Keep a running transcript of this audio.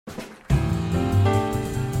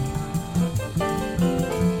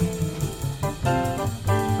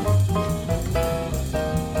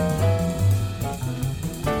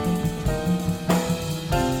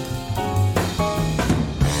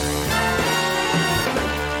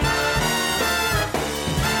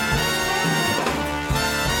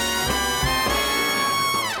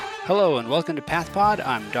Hello and welcome to PathPod.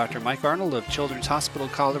 I'm Dr. Mike Arnold of Children's Hospital,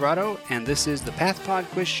 Colorado, and this is the PathPod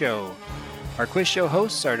Quiz Show. Our quiz show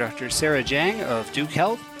hosts are Dr. Sarah Jang of Duke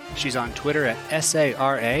Health. She's on Twitter at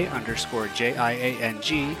SARA_JIANG,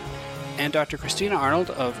 and Dr. Christina Arnold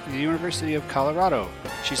of the University of Colorado.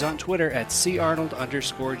 She's on Twitter at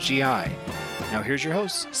CArnold_GI. Now here's your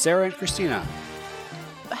hosts, Sarah and Christina.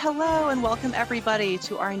 Hello and welcome everybody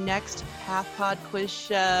to our next PathPod quiz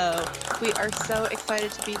show. We are so excited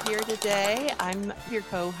to be here today. I'm your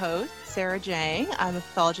co-host, Sarah Jang. I'm a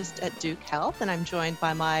pathologist at Duke Health, and I'm joined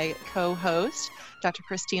by my co-host, Dr.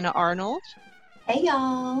 Christina Arnold. Hey,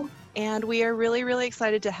 y'all. And we are really, really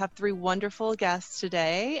excited to have three wonderful guests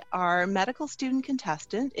today. Our medical student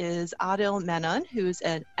contestant is Adil Menon, who's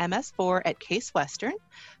an MS4 at Case Western.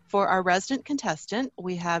 For our resident contestant,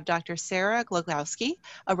 we have Dr. Sarah Glogowski,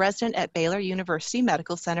 a resident at Baylor University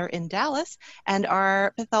Medical Center in Dallas. And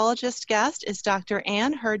our pathologist guest is Dr.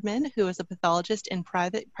 Ann Herdman, who is a pathologist in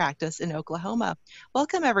private practice in Oklahoma.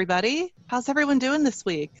 Welcome, everybody. How's everyone doing this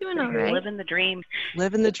week? Doing all right. Living the dream.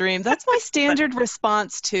 Living the dream. That's my standard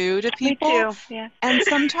response, too, to people. Me too, yeah. And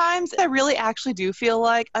sometimes I really actually do feel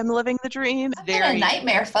like I'm living the dream. I'm in a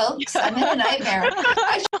nightmare, folks. I'm in a nightmare.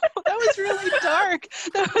 That was really dark.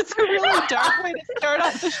 That was a really dark way to start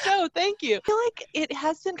off the show. Thank you. I feel like it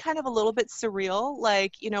has been kind of a little bit surreal.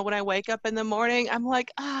 Like, you know, when I wake up in the morning, I'm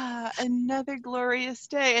like, another glorious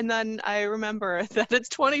day. And then I remember that it's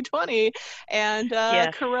 2020 and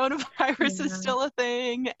coronavirus is still a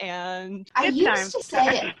thing. And I used to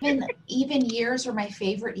say even years were my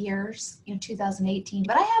favorite years, 2018.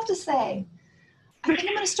 But I have to say, I think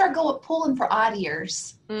I'm going to start pulling for odd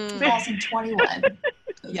years, 2021.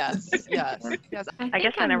 Yes. I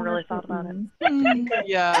guess I never really thought about it.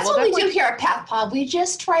 Yeah. That's what we do here at PathPod. We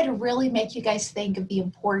just try to really make you guys think of the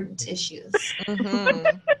important issues. Mm-hmm.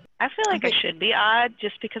 I feel like I should be odd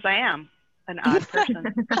just because I am an odd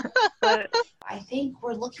person. But I think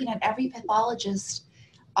we're looking at every pathologist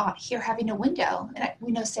here having a window. And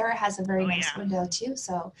we know Sarah has a very nice window too.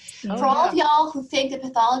 So for all of y'all who think that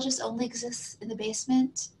pathologists only exist in the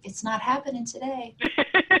basement, it's not happening today.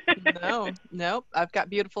 No. I've got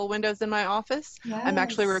beautiful windows in my office. Yes. I'm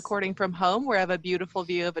actually recording from home where I have a beautiful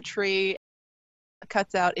view of a tree.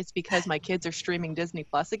 Cuts out, it's because my kids are streaming Disney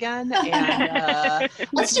Plus again. And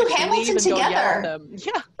let's do Hamilton together.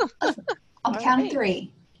 Yeah. On the count of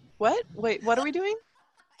three. What? Wait, what are we doing?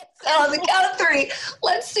 So on the count of three,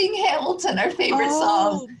 let's sing Hamilton, our favorite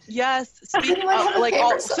song. Yes. So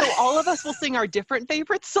all of us will sing our different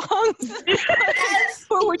favorite songs. Yes.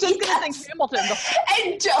 Or we're just going to sing Hamilton.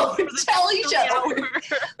 And don't tell each other.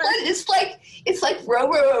 It's like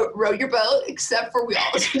row your boat, except for we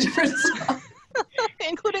all sing different songs.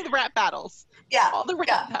 Including the rap battles. Yeah. All the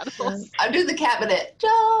rap battles. I'm doing the cabinet.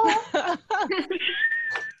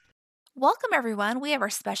 Welcome, everyone. We have our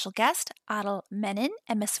special guest, Adil Menon,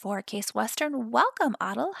 MS4 at Case Western. Welcome,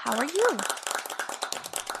 Adil. How are you?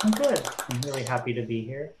 I'm good. I'm really happy to be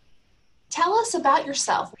here. Tell us about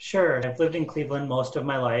yourself. Sure. I've lived in Cleveland most of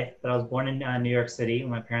my life, but I was born in New York City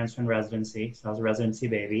when my parents were in residency, so I was a residency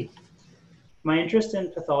baby. My interest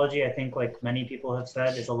in pathology, I think, like many people have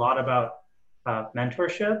said, is a lot about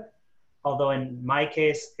mentorship, although in my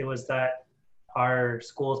case, it was that our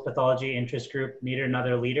school's pathology interest group needed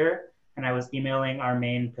another leader. And I was emailing our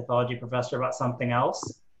main pathology professor about something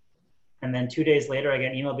else. And then 2 days later, I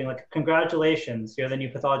get an email being like, congratulations, you're the new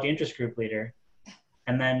pathology interest group leader.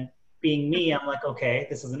 And then being me, I'm like, okay,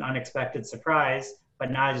 this is an unexpected surprise,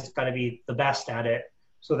 but now I just got to be the best at it.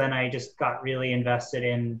 So then I just got really invested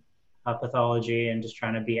in pathology and just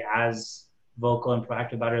trying to be as vocal and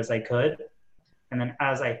proactive about it as I could. And then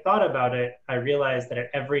as I thought about it, I realized that at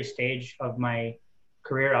every stage of my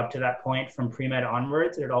career up to that point, from pre-med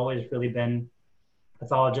onwards, it had always really been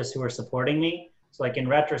pathologists who were supporting me. So like in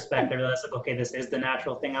retrospect, I realized like, okay, this is the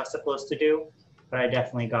natural thing I was supposed to do, but I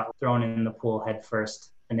definitely got thrown in the pool head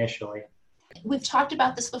first initially. We've talked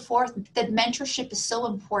about this before, that mentorship is so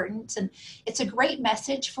important, and it's a great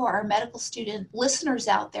message for our medical student listeners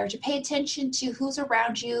out there to pay attention to who's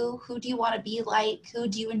around you, who do you want to be like, who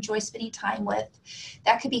do you enjoy spending time with.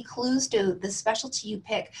 That could be clues to the specialty you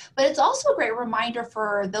pick, but it's also a great reminder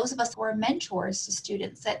for those of us who are mentors to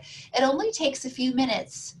students that it only takes a few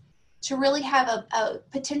minutes to really have a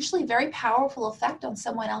potentially very powerful effect on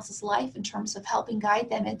someone else's life in terms of helping guide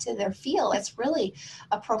them into their field. It's really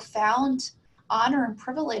a profound honor and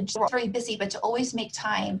privilege. We're very busy, but to always make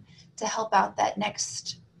time to help out that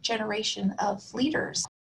next generation of leaders.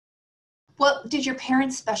 What did your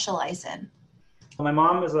parents specialize in? Well, my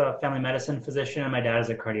mom is a family medicine physician and my dad is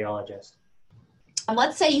a cardiologist. And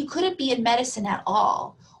let's say you couldn't be in medicine at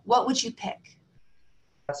all. What would you pick?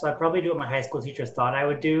 So I'd probably do what my high school teachers thought I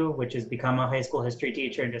would do, which is become a high school history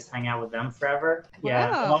teacher and just hang out with them forever.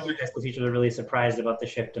 Yeah, a lot of my high school teachers were really surprised about the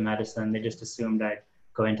shift to medicine. They just assumed I'd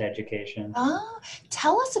go into education.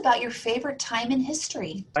 Tell us about your favorite time in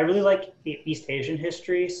history. I really like East Asian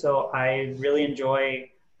history, so I really enjoy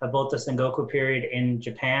both the Sengoku period in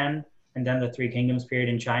Japan and then the Three Kingdoms period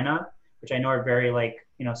in China, which I know are very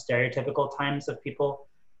stereotypical times of people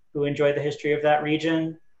who enjoy the history of that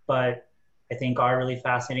region, but I think are really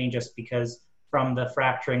fascinating just because from the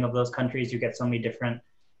fracturing of those countries, you get so many different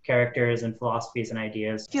characters and philosophies and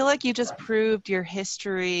ideas. I feel like you just proved your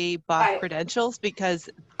history buff credentials, because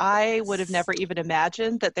I would have never even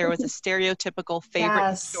imagined that there was a stereotypical favorite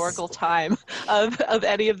historical time of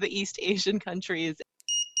any of the East Asian countries.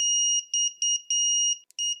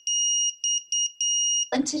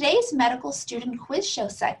 In today's medical student quiz show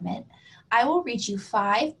segment, I will read you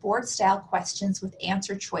 5 board-style questions with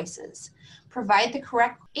answer choices. Provide the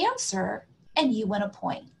correct answer, and you win a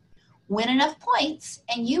point. Win enough points,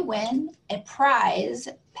 and you win a prize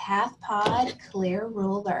PathPod Clear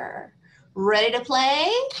Ruler. Ready to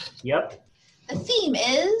play? Yep. The theme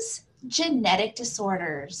is genetic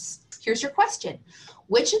disorders. Here's your question.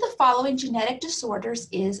 Which of the following genetic disorders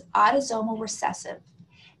is autosomal recessive?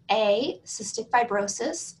 A, cystic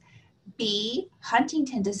fibrosis, B,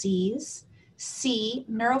 Huntington disease, C,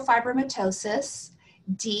 neurofibromatosis,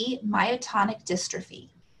 D, myotonic dystrophy.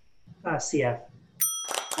 CF.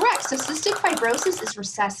 Correct. So cystic fibrosis is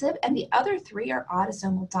recessive and the other 3 are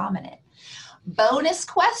autosomal dominant. Bonus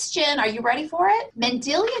question. Are you ready for it?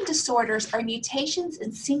 Mendelian disorders are mutations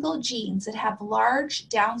in single genes that have large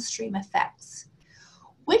downstream effects.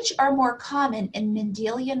 Which are more common in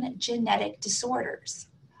Mendelian genetic disorders?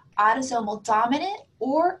 Autosomal dominant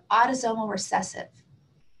or autosomal recessive?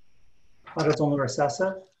 Autosomal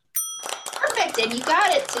recessive. Perfect, and you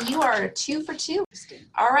got it. So you are 2 for 2.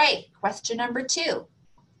 All right, question number 2.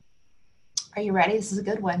 Are you ready? This is a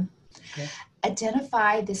good one. Okay.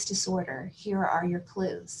 Identify this disorder. Here are your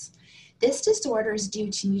clues. This disorder is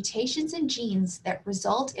due to mutations in genes that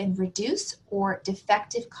result in reduced or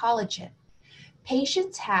defective collagen.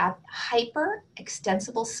 Patients have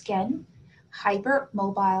hyperextensible skin,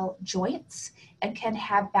 hypermobile joints, and can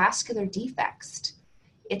have vascular defects.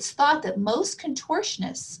 It's thought that most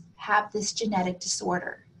contortionists have this genetic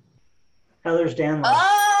disorder. Ehlers-Danlos.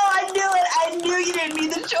 Oh, I knew it. I knew you didn't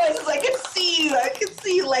need the choices. I could see you. I could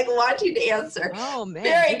see you like wanting to answer. Oh, man.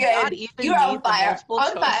 Very good. You're on fire.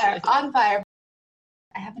 On fire. Choices. On fire.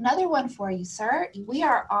 I have another one for you, sir. We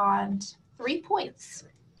are on 3 points.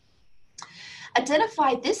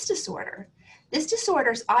 Identify this disorder. This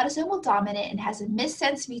disorder is autosomal dominant and has a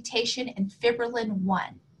missense mutation in fibrillin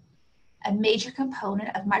 1, a major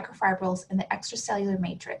component of microfibrils in the extracellular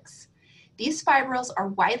matrix. These fibrils are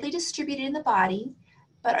widely distributed in the body,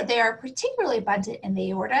 but they are particularly abundant in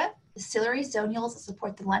the aorta, the ciliary zonules that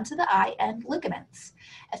support the lens of the eye, and ligaments.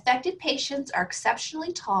 Affected patients are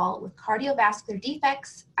exceptionally tall with cardiovascular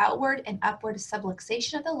defects, outward and upward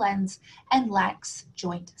subluxation of the lens, and lax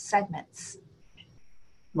joint segments.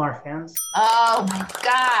 Marfan's. Oh my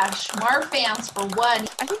gosh, Marfan's for 1.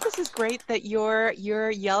 I think this is great that you're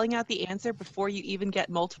yelling out the answer before you even get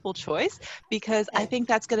multiple choice, because I think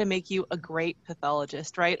that's going to make you a great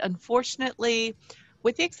pathologist, right? Unfortunately,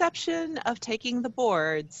 with the exception of taking the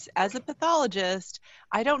boards, as a pathologist,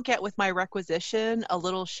 I don't get with my requisition a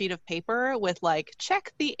little sheet of paper with like,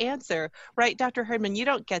 check the answer, right? Dr. Herdman, you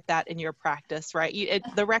don't get that in your practice, right?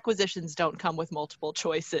 The requisitions don't come with multiple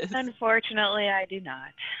choices. Unfortunately, I do not.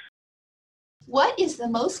 What is the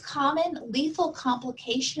most common lethal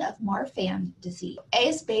complication of Marfan disease? A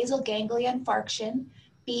is basal ganglia infarction,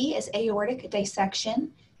 B is aortic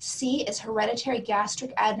dissection, C is hereditary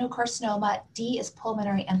gastric adenocarcinoma, D is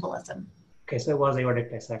pulmonary embolism. Okay, so it was aortic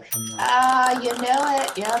dissection. You know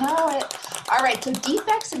it. You know it. All right, so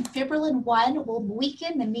defects in fibrillin 1 will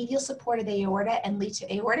weaken the medial support of the aorta and lead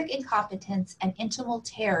to aortic incompetence and intimal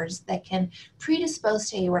tears that can predispose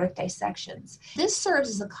to aortic dissections. This serves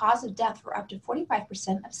as a cause of death for up to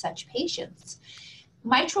 45% of such patients.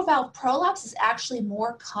 Mitral valve prolapse is actually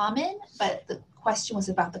more common, but the question was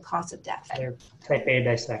about the cause of death. They're type A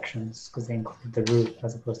dissections because they include the root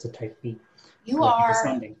as opposed to type B. You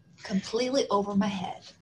are completely over my head.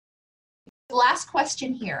 Last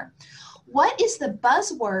question here. What is the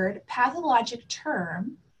buzzword pathologic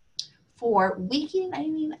term for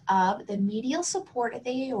weakening of the medial support of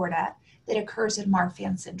the aorta that occurs in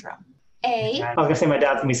Marfan syndrome? A. I was gonna say my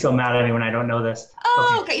dad's gonna be so mad at me when I don't know this.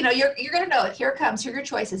 Oh, okay. You know, you're gonna know it. Here it comes. Here are your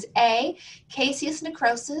choices. A. Caseous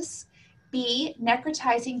necrosis. B.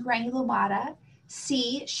 Necrotizing granulomata.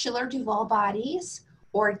 C. Schiller-Duval bodies.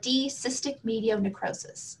 or D, cystic medial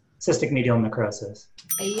necrosis? Cystic medial necrosis.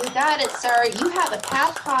 You got it, sir. You have a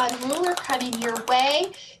PathPod ruler coming your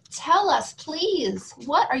way. Tell us, please,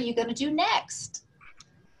 what are you going to do next?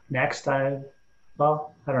 Next, I don't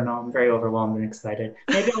know. I'm very overwhelmed and excited.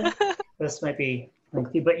 Maybe this might be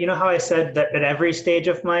lengthy, but you know how I said that at every stage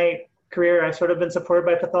of my career, I've sort of been supported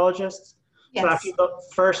by pathologists? Yes. So actually, the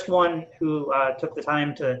first one who took the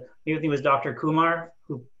time to meet with me was Dr. Kumar,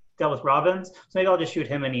 who dealt with Robbins. So maybe I'll just shoot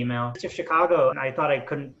him an email. To Chicago, and I thought I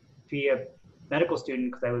couldn't be a medical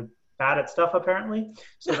student because I was bad at stuff, apparently.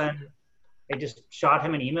 So then I just shot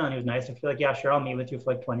him an email, and he was nice. I feel like, yeah, sure, I'll meet with you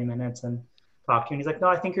for like 20 minutes and talk to you. And he's like, no,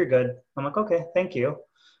 I think you're good. I'm like, okay, thank you.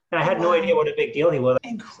 And I had no idea what a big deal he was.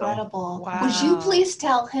 Incredible. So. Wow. Would you please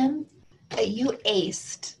tell him that you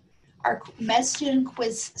aced our Med Student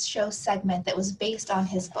Quiz Show segment that was based on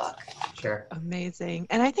his book? Sure. Amazing.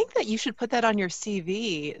 And I think that you should put that on your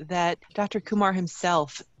CV, that Dr. Kumar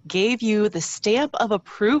himself gave you the stamp of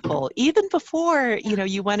approval even before,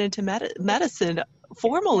 you went into medicine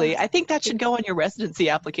formally. I think that should go on your residency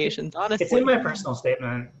applications, honestly. It's in my personal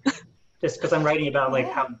statement, just because I'm writing about like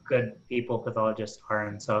how good pathologists are.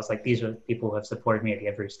 And so it's like, these are people who have supported me at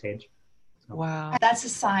every stage. So. Wow. That's a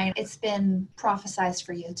sign. It's been prophesized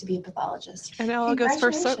for you to be a pathologist. And it all goes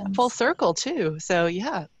full circle too. So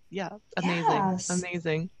yeah, amazing, Yes.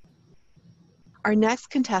 Amazing. Our next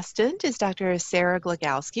contestant is Dr. Sarah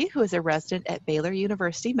Glogowski, who is a resident at Baylor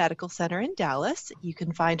University Medical Center in Dallas. You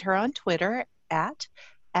can find her on Twitter at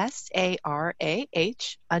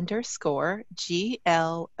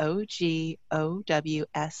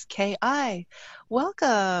SARAH_GLOGOWSKI.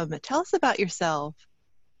 Welcome. Tell us about yourself.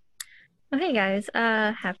 Well, hey guys,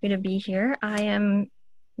 happy to be here. I am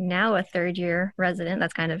now a third-year resident.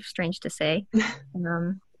 That's kind of strange to say.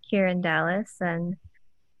 Here in Dallas, and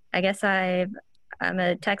I guess I'm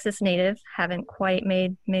a Texas native. Haven't quite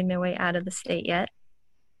made my way out of the state yet,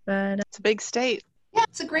 but it's a big state. Yeah,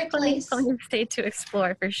 it's a great place. Plenty of state to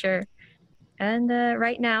explore for sure. And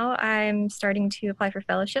right now, I'm starting to apply for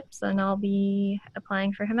fellowships, and I'll be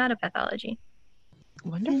applying for hematopathology.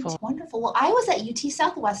 Wonderful. Wonderful. Well, I was at UT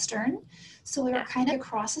Southwestern, so we were kind of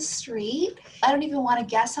across the street. I don't even want to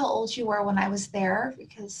guess how old you were when I was there,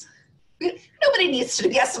 because nobody needs to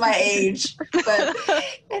guess my age. But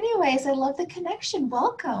anyways, I love the connection.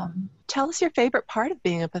 Welcome. Tell us your favorite part of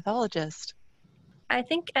being a pathologist. I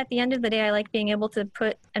think at the end of the day, I like being able to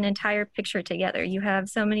put an entire picture together. You have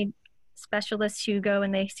so many specialists who go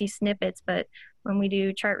and they see snippets, but when we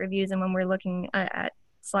do chart reviews and when we're looking at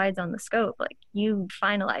slides on the scope, like, you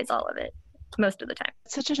finalize all of it most of the time.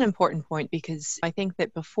 It's such an important point, because I think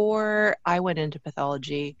that before I went into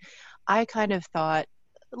pathology, I kind of thought,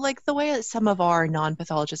 like the way some of our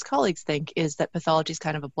non-pathologist colleagues think, is that pathology is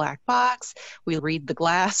kind of a black box. We read the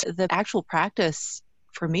glass. The actual practice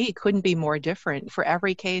for me couldn't be more different. For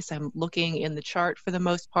every case, I'm looking in the chart for the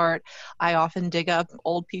most part. I often dig up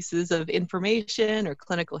old pieces of information or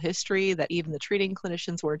clinical history that even the treating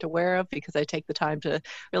clinicians weren't aware of, because I take the time to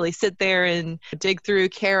really sit there and dig through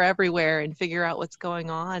care everywhere and figure out what's going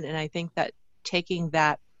on. And I think that taking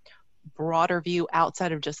that broader view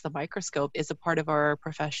outside of just the microscope is a part of our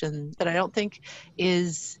profession that I don't think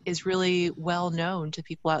is really well known to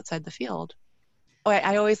people outside the field.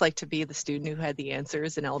 I always like to be the student who had the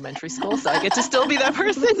answers in elementary school, so I get to still be that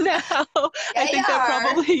person now. I think that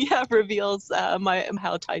probably reveals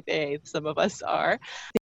how type A some of us are.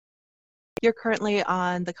 You're currently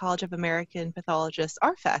on the College of American Pathologists,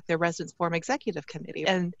 RFAC, their Residence Forum Executive Committee.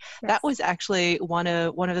 And that was actually one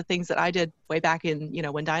of the things that I did way back in,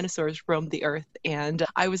 when dinosaurs roamed the earth, and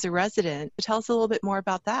I was a resident. Tell us a little bit more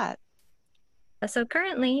about that. So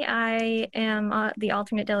currently I am the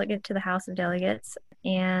alternate delegate to the House of Delegates,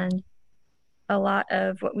 and a lot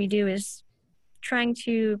of what we do is trying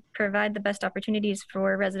to provide the best opportunities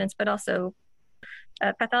for residents, but also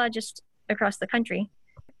pathologists across the country.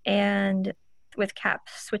 And with CAP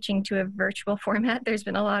switching to a virtual format, there's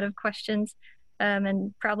been a lot of questions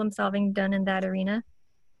and problem solving done in that arena.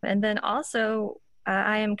 And then also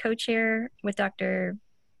I am co-chair with Dr.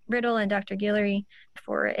 Riddle and Dr. Guillory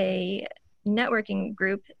for a networking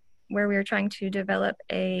group where we are trying to develop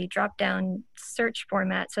a drop-down search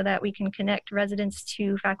format so that we can connect residents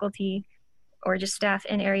to faculty or just staff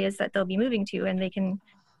in areas that they'll be moving to, and they can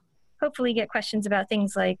hopefully get questions about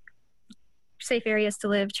things like safe areas to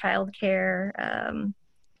live, childcare,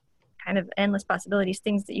 kind of endless possibilities,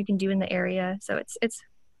 things that you can do in the area. So it's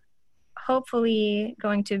hopefully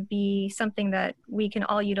going to be something that we can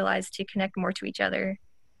all utilize to connect more to each other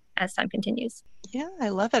as time continues. Yeah, I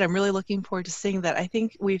love it. I'm really looking forward to seeing that. I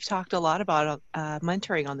think we've talked a lot about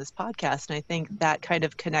mentoring on this podcast, and I think that kind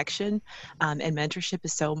of connection and mentorship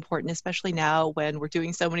is so important, especially now when we're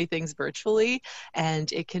doing so many things virtually.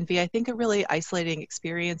 And it can be, I think, a really isolating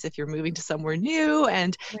experience if you're moving to somewhere new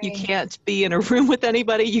and you can't be in a room with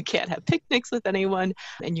anybody, you can't have picnics with anyone,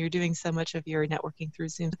 and you're doing so much of your networking through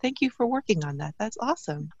Zoom. Thank you for working on that. That's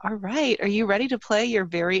awesome. All right. Are you ready to play your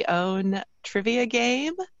very own trivia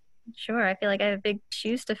game? Sure, I feel like I have big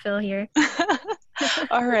shoes to fill here.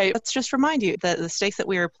 All right, let's just remind you that the stakes that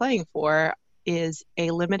we are playing for is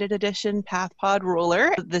a limited edition PathPod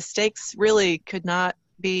ruler. The stakes really could not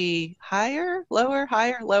be higher, lower,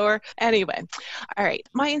 higher, lower. Anyway, all right.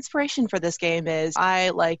 My inspiration for this game is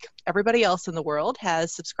I, like everybody else in the world,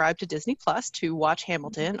 has subscribed to Disney Plus to watch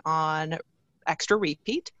Hamilton on extra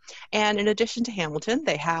repeat. And in addition to Hamilton,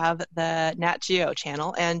 they have the Nat Geo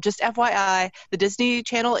channel. And just FYI, the Disney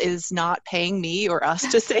channel is not paying me or us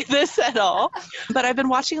to say this at all. But I've been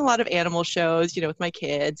watching a lot of animal shows, with my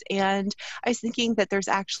kids. And I was thinking that there's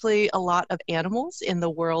actually a lot of animals in the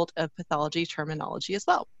world of pathology terminology as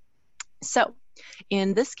well. So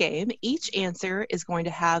in this game, each answer is going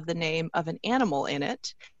to have the name of an animal in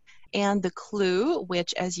it. And the clue,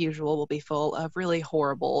 which as usual will be full of really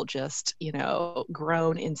horrible, just,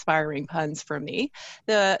 groan inspiring puns from me,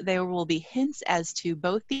 there will be hints as to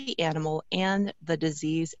both the animal and the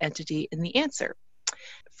disease entity in the answer.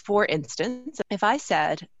 For instance, if I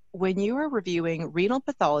said, when you are reviewing renal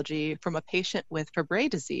pathology from a patient with Fabry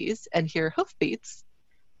disease and hear hoofbeats,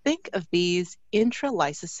 think of these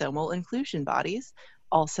intralysosomal inclusion bodies,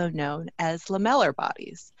 also known as lamellar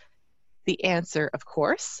bodies. The answer, of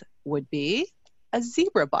course, would be a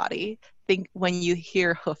zebra body. Think when you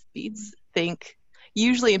hear hoofbeats, think,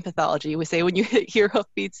 usually in pathology, we say when you hear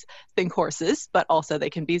hoofbeats, think horses, but also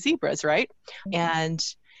they can be zebras, right? And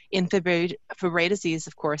in Fabry disease,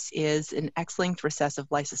 of course, is an X-linked recessive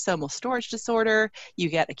lysosomal storage disorder. You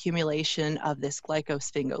get accumulation of this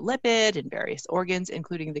glycosphingolipid in various organs,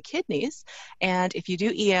 including the kidneys. And if you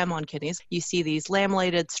do EM on kidneys, you see these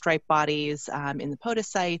lamellated striped bodies in the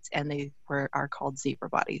podocytes, and they are called zebra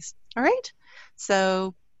bodies. All right?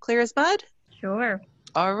 So clear as mud? Sure.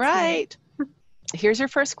 All right. Here's your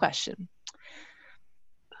first question.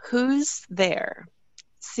 Who's there?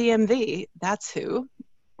 CMV, that's who.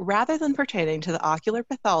 Rather than pertaining to the ocular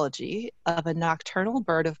pathology of a nocturnal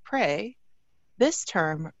bird of prey, this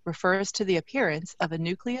term refers to the appearance of a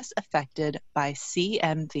nucleus affected by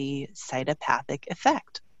CMV cytopathic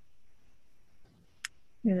effect.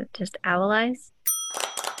 Is it just owl eyes?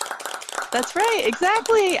 That's right,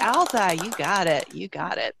 exactly. Owl's eye, you got it, you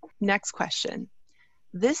got it. Next question.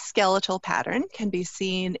 This skeletal pattern can be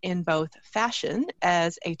seen in both fashion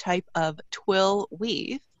as a type of twill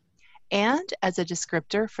weave and as a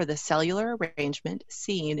descriptor for the cellular arrangement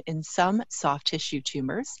seen in some soft tissue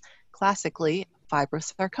tumors, classically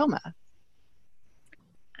fibrosarcoma.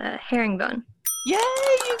 Herringbone. Yay,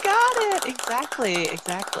 you got it!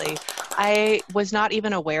 Exactly. I was not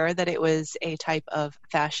even aware that it was a type of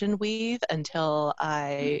fashion weave until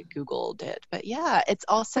I Googled it. But yeah, it's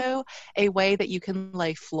also a way that you can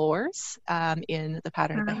lay floors in the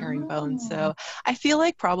pattern of a herringbone. So I feel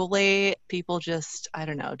like probably people just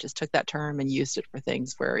took that term and used it for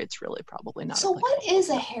things where it's really probably not. So what is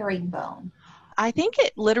a herringbone? I think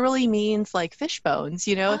it literally means like fish bones.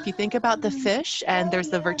 If you think about the fish and there's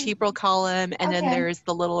the vertebral column and then there's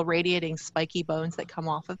the little radiating spiky bones that come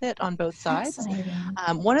off of it on both sides.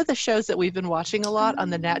 One of the shows that we've been watching a lot on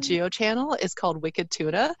the Nat Geo channel is called Wicked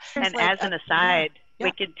Tuna. And as an aside,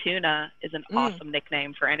 Wicked Tuna is an awesome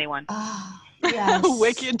nickname for anyone. Oh, yes.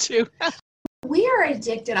 Wicked Tuna. We are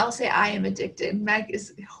addicted. I'll say I am addicted. Meg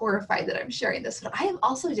is horrified that I'm sharing this, but I am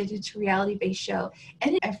also addicted to reality-based show.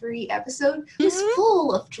 And every episode is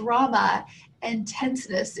full of drama and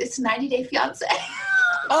tenseness. It's 90 Day Fiancé.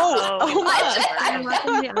 Oh I'm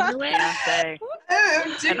watching the other way.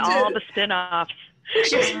 And all the spin-offs.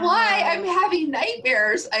 Which is why I'm having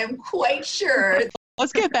nightmares, I'm quite sure.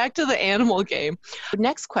 Let's get back to the animal game.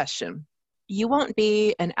 Next question. You won't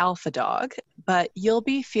be an alpha dog, but you'll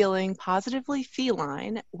be feeling positively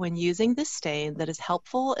feline when using this stain that is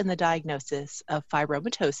helpful in the diagnosis of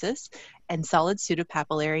fibromatosis and solid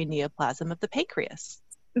pseudopapillary neoplasm of the pancreas.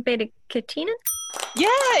 Beta-catenin? Yeah,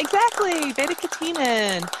 exactly.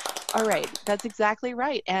 Beta-catenin. All right, that's exactly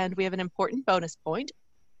right. And we have an important bonus point.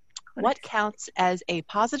 What counts as a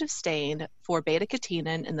positive stain for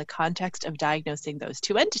beta-catenin in the context of diagnosing those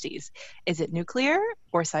two entities? Is it nuclear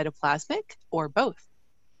or cytoplasmic or both?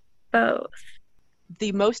 Both.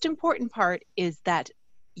 The most important part is that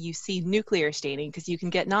you see nuclear staining because you can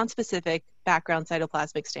get nonspecific background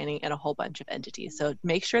cytoplasmic staining and a whole bunch of entities. So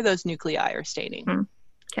make sure those nuclei are staining.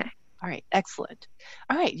 Okay. All right, excellent.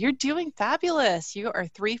 All right, you're doing fabulous. You are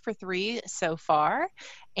 3 for 3 so far,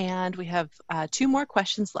 and we have 2 more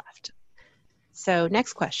questions left. So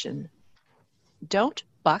next question. Don't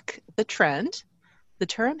buck the trend. The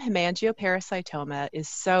term hemangioparasitoma is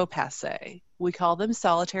so passé. We call them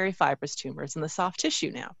solitary fibrous tumors in the soft tissue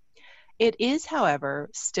now. It is, however,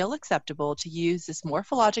 still acceptable to use this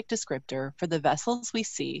morphologic descriptor for the vessels we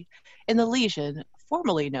see in the lesion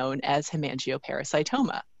formerly known as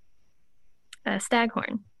hemangioparasitoma.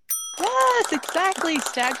 Staghorn. Yes, exactly,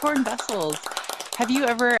 staghorn vessels. Have you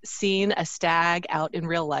ever seen a stag out in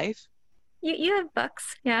real life? You have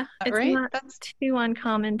bucks, yeah. It's Right? not too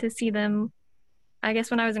uncommon to see them. I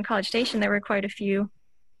guess when I was in College Station, there were quite a few.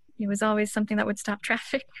 It was always something that would stop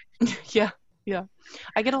traffic. Yeah.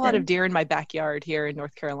 I get a lot of deer in my backyard here in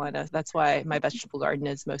North Carolina. That's why my vegetable garden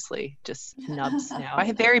is mostly just nubs now. I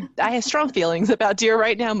have strong feelings about deer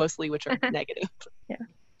right now, mostly which are negative. Yeah.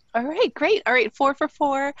 All right, great. All right, 4 for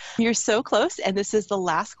 4. You're so close, and this is the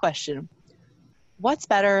last question. What's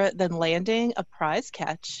better than landing a prize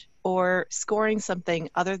catch or scoring something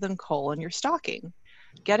other than coal in your stocking?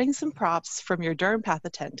 Getting some props from your derm path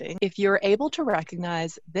attending if you're able to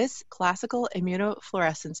recognize this classical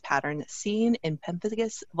immunofluorescence pattern seen in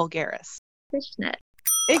Pemphigus vulgaris. Fishnet.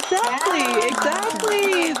 Exactly,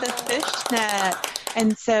 the fishnet.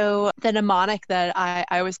 And so the mnemonic that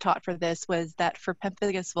I was taught for this was that for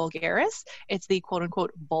Pemphigus vulgaris, it's the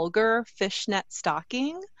quote-unquote vulgar fishnet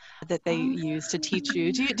stocking that they use to teach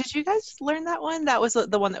you. Did you guys learn that one? That was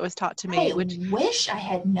the one that was taught to me. I wish I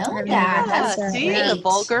had known Yeah, that. That's see, great. the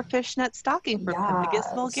vulgar fishnet stocking for Pemphigus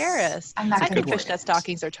Yes. vulgaris. I'm not I gonna think wear fishnet it.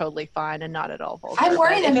 stockings are totally fine and not at all vulgar. I'm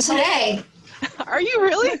wearing but them if it's today. Are you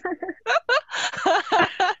really?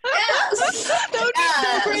 Yes. That would be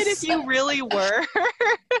so great if you really were.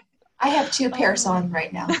 I have 2 pairs on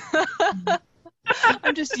right now.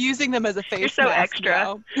 I'm just using them as a face You're so mask extra.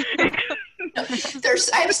 now.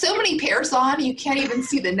 I have so many pairs on, you can't even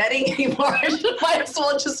see the netting anymore. Might as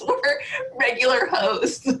well just wear regular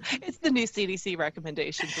hose. It's the new CDC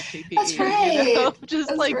recommendations of PPE. That's right. Just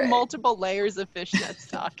That's like right. multiple layers of fishnet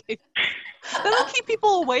stocking. That'll keep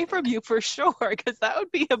people away from you for sure, because that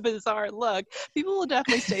would be a bizarre look. People will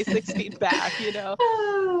definitely stay 6 feet back,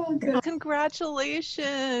 Oh, good.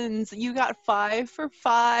 Congratulations. You got 5 for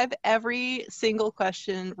 5, every single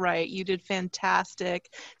question right. You did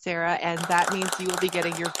fantastic, Sarah, and that means you will be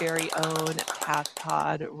getting your very own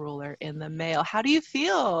PathPod ruler in the mail. How do you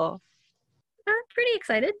feel? I'm pretty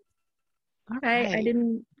excited. All I right.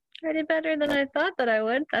 did better than I thought that I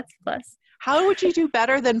would. That's a plus. How would you do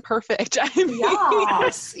better than perfect? I mean,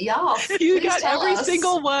 Yes. you Please got tell every us.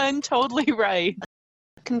 single one totally right.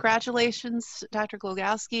 Congratulations, Dr.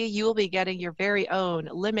 Glogowski. You will be getting your very own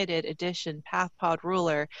limited edition PathPod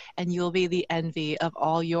ruler, and you will be the envy of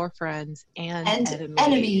all your friends and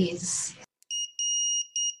enemies.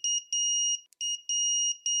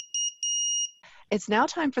 It's now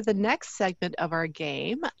time for the next segment of our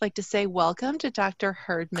game. I'd like to say welcome to Dr.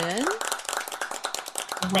 Herdman.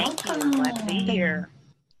 Thank you. Glad to be here.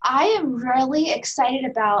 I am really excited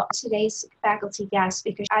about today's faculty guest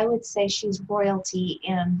because I would say she's royalty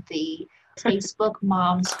in the Facebook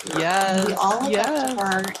moms group. Yes, We all look up yes. to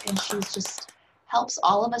her, and she's just helps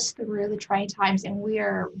all of us through the trying times, and we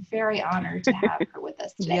are very honored to have her with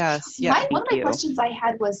us today. Yes, One of my questions I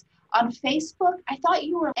had was on Facebook. I thought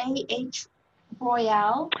you were A.H.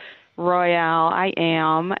 Royale. Royale, I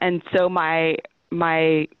am. And so my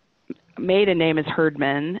maiden name is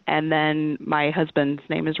Herdman, and then my husband's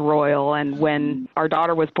name is Royal. And when our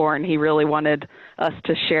daughter was born, he really wanted us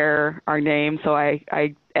to share our name, so I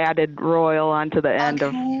added Royal onto the end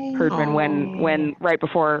of Herdman when right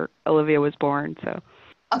before Olivia was born. So.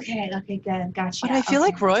 Okay, good, gotcha. But I feel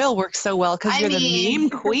like Royal works so well because you're the meme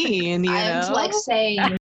queen, you know? I'm like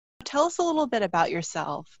saying. Tell us a little bit about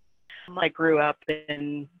yourself. I grew up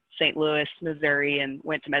in St. Louis, Missouri, and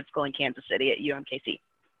went to med school in Kansas City at UMKC.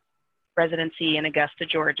 Residency in Augusta,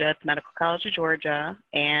 Georgia, at the Medical College of Georgia,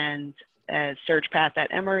 and surge path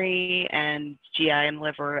at Emory, and GI and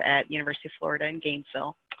liver at University of Florida in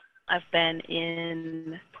Gainesville. I've been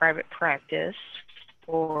in private practice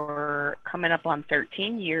for coming up on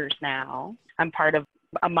 13 years now. I'm part of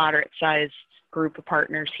a moderate-sized group of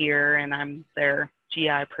partners here, and I'm their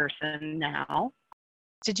GI person now.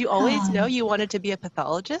 Did you always know you wanted to be a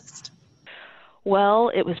pathologist?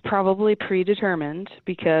 Well, it was probably predetermined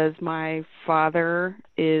because my father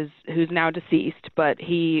who's now deceased, but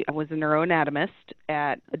he was a neuroanatomist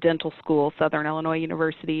at a dental school, Southern Illinois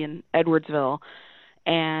University in Edwardsville.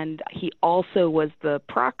 And he also was the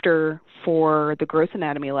proctor for the gross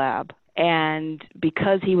anatomy lab. And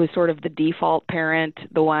because he was sort of the default parent,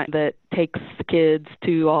 the one that takes the kids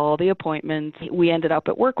to all the appointments, we ended up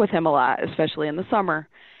at work with him a lot, especially in the summer.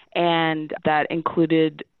 And that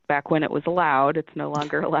included, back when it was allowed, it's no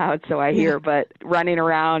longer allowed, so I hear, but running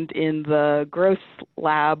around in the gross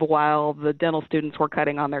lab while the dental students were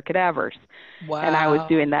cutting on their cadavers. Wow. And I was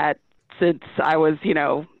doing that since I was,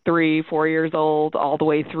 3-4 years old, all the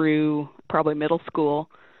way through probably middle school.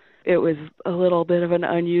 It was a little bit of an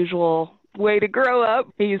unusual way to grow up.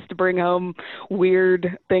 He used to bring home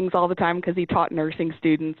weird things all the time because he taught nursing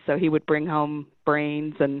students, so he would bring home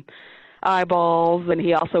brains and eyeballs, and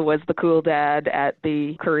he also was the cool dad at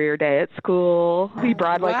the career day at school. He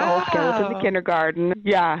brought like a whole skeleton to kindergarten.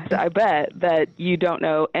 Yeah, I bet that you don't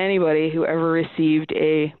know anybody who ever received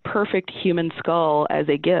a perfect human skull as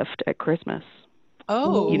a gift at Christmas.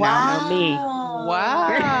 Oh, you now know me.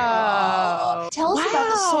 Wow. Tell us about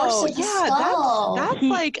the source of the skull. That's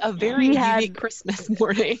like a very unique Christmas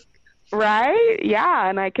morning. Right? Yeah,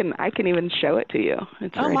 and I can even show it to you.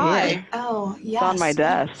 It's here. Oh, yes. It's on my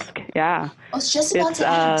desk. Yeah. I was just about to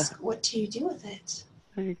ask, what do you do with it?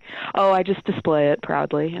 Oh, I just display it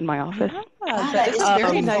proudly in my office. Yeah, that is a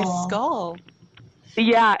very nice skull.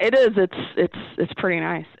 Yeah, it is. It's pretty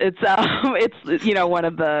nice. It's one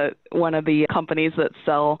of the companies that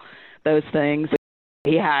sell those things.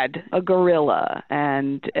 He had a gorilla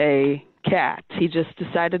and a cat. He just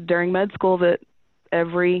decided during med school that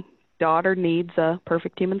every daughter needs a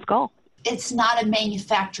perfect human skull. It's not a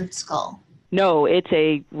manufactured skull. No, it's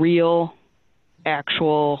a real,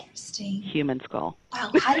 actual human skull.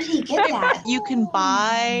 Wow, how did he get that? You can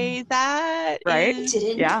buy that? Right?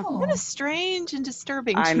 Didn't know. Kind of strange and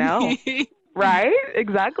disturbing to I know. me. Right?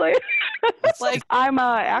 Exactly. Like, I'm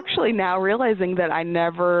actually now realizing that I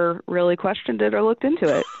never really questioned it or looked into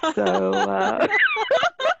it. So,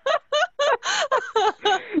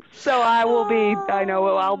 so I know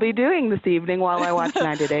what I'll be doing this evening while I watch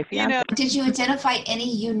 90 Day Fiancé. Did you identify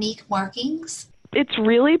any unique markings? It's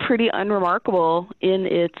really pretty unremarkable in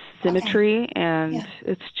its symmetry, and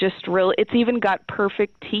it's just really, it's even got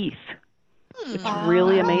perfect teeth. It's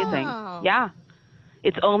really amazing. Yeah.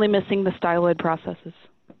 It's only missing the styloid processes.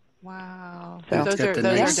 Wow. So, those are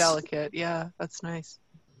delicate. Yeah, that's nice.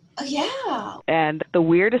 Oh, yeah. And the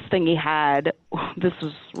weirdest thing he had, this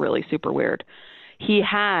was really super weird. He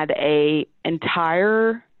had a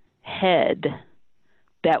entire head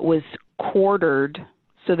that was quartered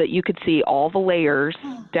so that you could see all the layers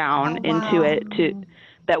down into it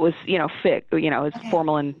that was, fixed, it's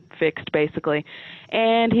formalin fixed basically.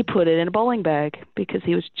 And he put it in a bowling bag because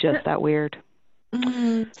he was just that weird.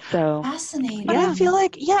 So fascinating. But I feel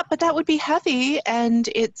like, but that would be heavy, and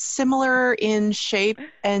it's similar in shape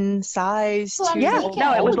and size.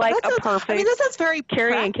 It was like a perfect. I mean, that sounds very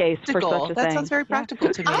carrying case for such a thing. That sounds very practical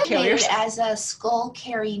to me. I made it as a skull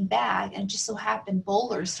carrying bag, and just so happened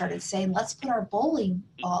bowlers started saying, "Let's put our bowling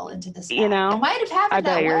ball into this bag." It might have happened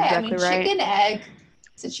that way. Exactly right. Chicken egg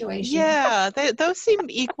situation. Yeah, those seem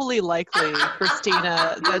equally likely,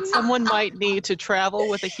 Christina, that someone might need to travel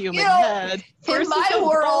with a human head. In my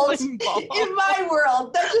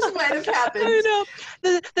world, that just might have happened. I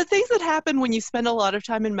know. The things that happen when you spend a lot of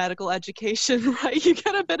time in medical education, right? You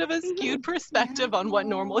get a bit of a skewed perspective on what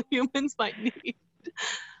normal humans might need.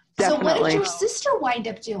 Definitely. So what did your sister wind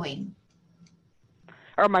up doing?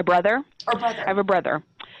 Or my brother? I have a brother.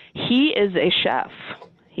 He is a chef.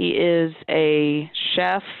 He is a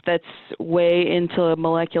chef that's way into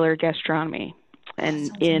molecular gastronomy and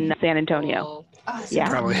in San Antonio. He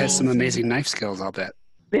probably has some amazing knife skills, I'll bet.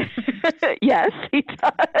 Yes, he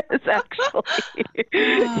does, actually.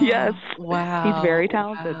 Yes. Wow. He's very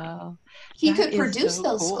talented. Wow. He could produce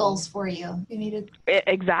those skulls for you. You needed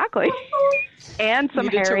exactly. And some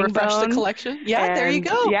needed herringbone. To refresh the collection. Yeah, there you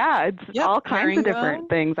go. Yeah, it's all kinds of different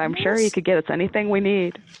things. I'm sure he could get us anything we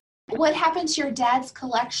need. What happened to your dad's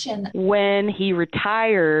collection? When he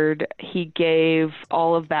retired, he gave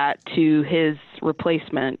all of that to his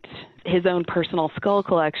replacement. His own personal skull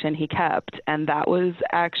collection he kept, and that was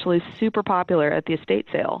actually super popular at the estate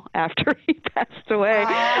sale after he passed away.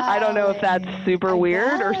 I don't know if that's super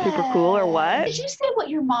weird or super cool or what. Did you say what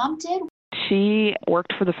your mom did? She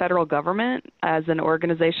worked for the federal government as an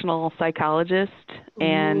organizational psychologist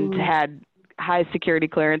and had high security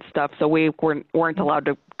clearance stuff, so we weren't allowed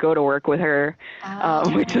to go to work with her,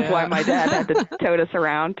 which is why my dad had to tote us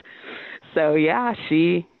around. So yeah,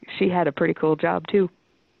 she had a pretty cool job too.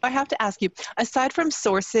 I have to ask you, aside from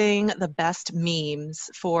sourcing the best memes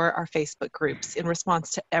for our Facebook groups in response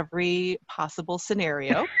to every possible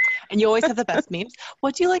scenario, And you always have the best memes.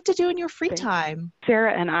 What do you like to do in your free time?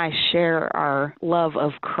 Sarah and I share our love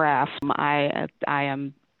of craft.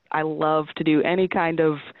 I love to do any kind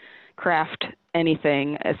of craft,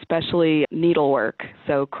 anything, especially needlework.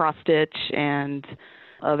 So cross stitch and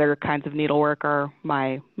other kinds of needlework are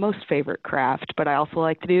my most favorite craft. But I also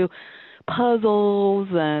like to do puzzles,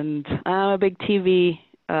 and I'm a big TV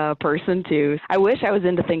person too. I wish I was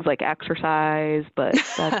into things like exercise, but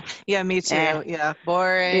that's yeah, me too. Yeah,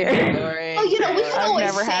 boring. Yeah. Boring. Oh, we can I've always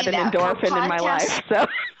never say had an that. endorphin in my life, so.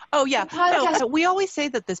 Oh, yeah. Podcast. No, we always say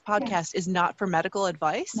that this podcast is not for medical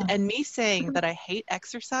advice. No. And me saying that I hate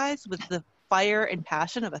exercise with the fire and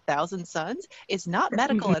passion of 1,000 suns is not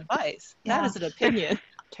medical advice. That is an opinion.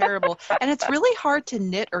 Terrible. And it's really hard to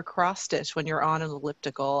knit or cross stitch when you're on an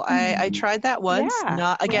elliptical. I tried that once. Yeah.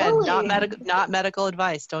 Not medical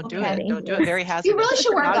advice. Don't do it. Don't do it. Very hazardous. You really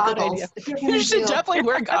should wear goggles. You should definitely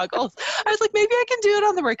wear goggles. I was like, maybe I can do it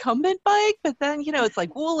on the recumbent bike, but then it's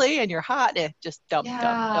like woolly and you're hot. Just dump.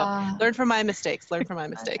 Learn from my mistakes. Okay.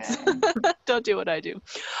 Don't do what I do.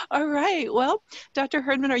 All right. Well, Dr.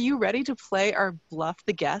 Herdman, are you ready to play our Bluff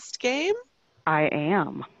the Guest game? I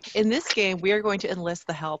am. In this game, we are going to enlist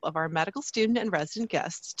the help of our medical student and resident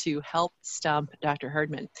guests to help stump Dr.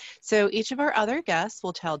 Herdman. So each of our other guests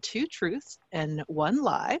will tell 2 truths and 1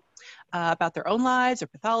 lie about their own lives or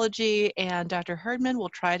pathology, and Dr. Herdman will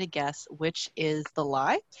try to guess which is the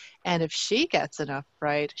lie. And if she gets enough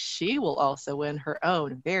right, she will also win her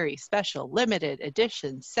own very special, limited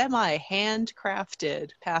edition,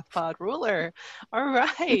 semi-handcrafted PathPod ruler. All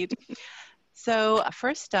right. So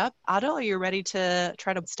first up, Adil, are you ready to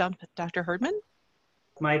try to stump Dr. Herdman?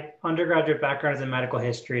 My undergraduate background is in medical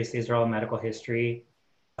history, so these are all medical history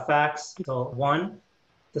facts. So 1,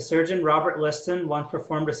 the surgeon Robert Liston once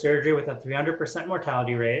performed a surgery with a 300%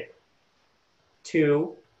 mortality rate.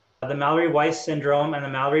 2, the Mallory-Weiss syndrome and the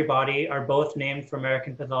Mallory body are both named for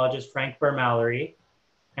American pathologist Frank Burr Mallory.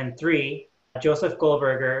 And 3, Joseph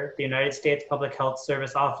Goldberger, the United States Public Health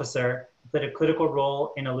Service officer, played a critical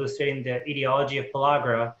role in elucidating the etiology of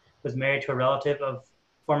pellagra, was married to a relative of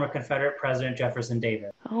former Confederate President Jefferson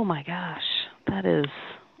Davis. Oh my gosh, that is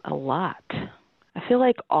a lot. I feel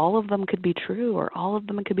like all of them could be true or all of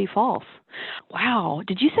them could be false. Wow,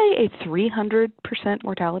 did you say a 300%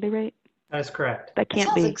 mortality rate? That is correct. That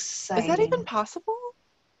can't be. Exciting. Is that even possible?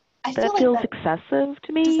 That feels excessive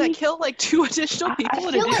to me. Does that kill like 2 additional people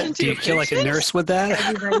in addition to Do you kill like a nurse with that?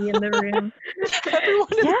 Everybody in the room. Everyone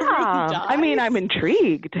in the room dies? I mean, I'm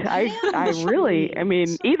intrigued. I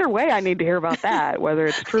mean, either way, I need to hear about that, whether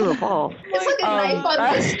it's true or false. It's like a knife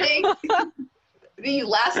on this thing. The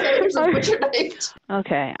last letters of butcher knife.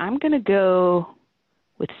 Okay, I'm going to go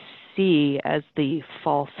with C as the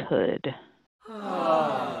falsehood.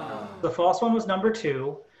 The false one was number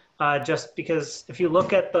 2. Just because if you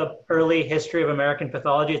look at the early history of American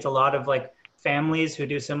pathology, it's a lot of like families who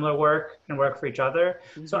do similar work and work for each other.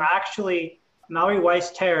 Mm-hmm. So actually,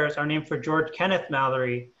 Mallory-Weiss tears are named for George Kenneth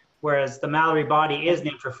Mallory, whereas the Mallory body is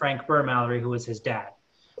named for Frank Burr Mallory, who was his dad.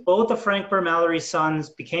 Both of Frank Burr Mallory's sons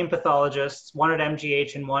became pathologists, one at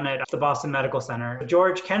MGH and one at the Boston Medical Center.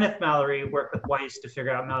 George Kenneth Mallory worked with Weiss to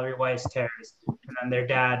figure out Mallory-Weiss tears, and then their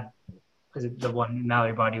dad, the one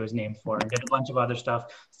Mallory body was named for, and did a bunch of other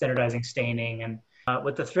stuff, standardizing staining, and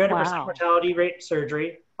with the 300% mortality rate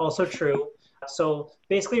surgery, also true. So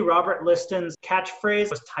basically Robert Liston's catchphrase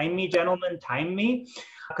was "Time me, gentlemen, time me,"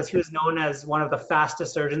 because he was known as one of the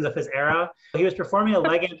fastest surgeons of his era. He was performing a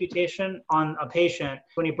leg amputation on a patient.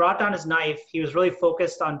 When he brought down his knife, he was really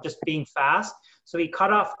focused on just being fast. So he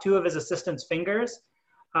cut off 2 of his assistant's fingers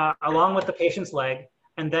along with the patient's leg.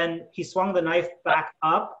 And then he swung the knife back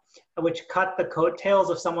up, which cut the coattails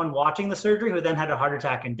of someone watching the surgery, who then had a heart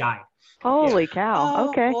attack and died. Holy cow. Oh,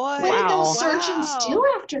 okay. Boy. What did those surgeons do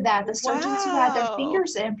after that? The surgeons who had their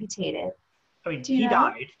fingers amputated. I mean, he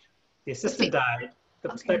died. The assistant died.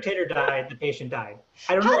 The spectator died. The patient died.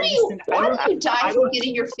 I don't know. How do you die from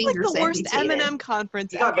getting your fingers like the worst amputated? M&M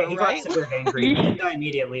conference He ever, got right? super angry. He didn't die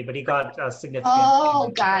immediately, but he got significant.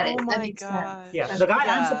 Oh, got it. Oh That my makes God. sense. Yeah, the guy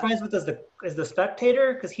I'm surprised with is the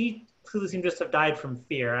spectator, because he clearly seemed just to have died from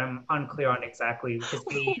fear. I'm unclear on exactly his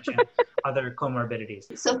age and other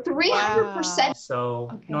comorbidities. So 300%.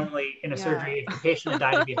 So normally in a surgery, if the patient had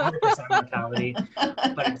died, it'd be 100% mortality,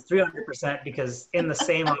 but it's 300% because in the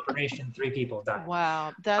same operation, 3 people died.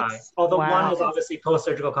 Wow, that's although one was obviously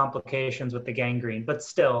post-surgical complications with the gangrene, but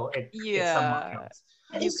still, it somewhat counts.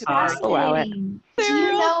 You It's could argue. fascinating. Do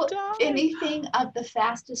They're you all know dying. anything of the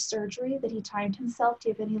fastest surgery that he timed himself? Do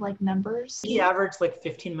you have any like numbers? He averaged like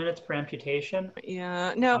 15 minutes per amputation.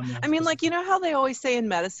 Yeah, no, I'm not I mean, like, you know how they always say in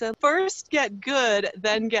medicine, first get good,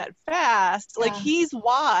 then get fast? Like, Yeah. he's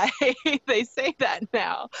why they say that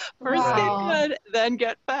now. First Wow. get good, then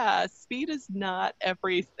get fast. Speed is not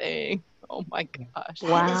everything. Oh my gosh.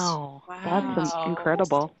 Wow. That's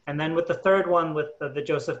incredible. And then with the third one, with the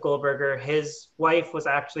Joseph Goldberger, his wife was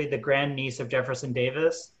actually the grandniece of Jefferson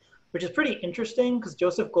Davis, which is pretty interesting because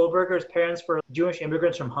Joseph Goldberger's parents were Jewish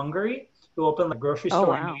immigrants from Hungary who opened a grocery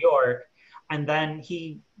store in New York. And then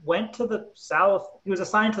he went to the South. He was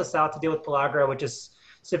assigned to the South to deal with pellagra, which is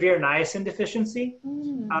severe niacin deficiency.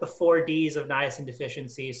 The 4 Ds of niacin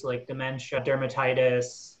deficiency, so like dementia,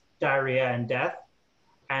 dermatitis, diarrhea, and death.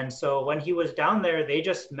 And so when he was down there, they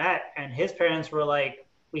just met, and his parents were like,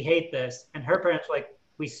 "We hate this," and her parents were like,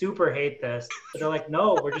 "We super hate this." But they're like,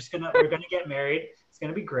 "No, we're gonna get married. It's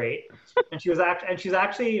gonna be great." And she's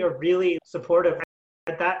actually a really supportive.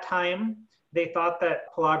 At that time, they thought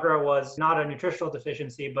that pellagra was not a nutritional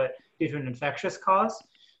deficiency, but due to an infectious cause.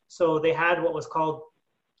 So they had what was called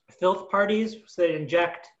filth parties. So they'd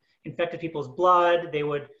inject infected people's blood. They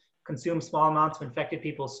would consume small amounts of infected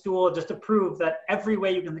people's stool just to prove that every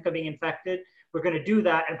way you can think of being infected, we're going to do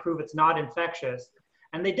that and prove it's not infectious.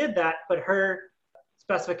 And they did that, but her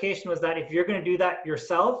specification was that if you're going to do that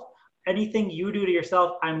yourself, anything you do to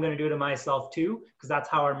yourself, I'm going to do to myself too, because that's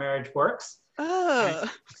how our marriage works.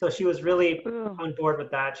 So she was really on board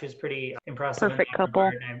with that. She was pretty impressive. Perfect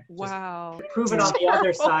couple. Wow. To prove it on the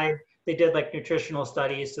other side, they did like nutritional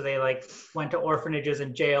studies. So they like went to orphanages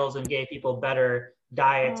and jails and gave people better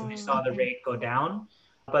diets, and they saw the rate go down.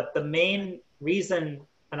 But the main reason,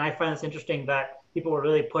 and I find this interesting, that people were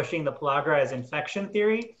really pushing the pellagra as infection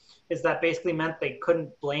theory is that basically meant they couldn't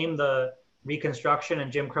blame the Reconstruction and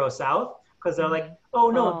Jim Crow South, because they're like, oh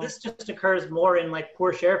no, this just occurs more in like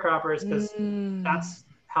poor sharecroppers because that's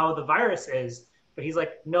how the virus is. But he's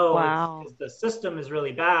like, no, it's because the system is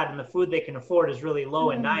really bad and the food they can afford is really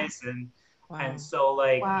low in niacin. And so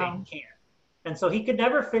like they can't. And so he could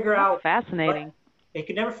never figure out. Fascinating. He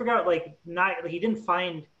could never figure out like he didn't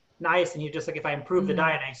find niacin. He just like, if I improve the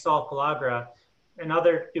diet, I solve pellagra.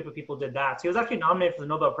 Another group of people did that. So he was actually nominated for the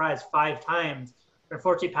Nobel Prize 5 times. But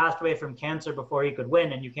unfortunately, passed away from cancer before he could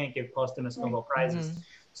win, and you can't give posthumous Nobel Prizes.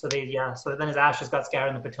 So so then his ashes got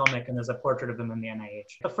scattered in the Potomac, and there's a portrait of him in the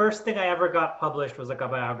NIH. The first thing I ever got published was like a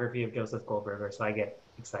biography of Joseph Goldberger, so I get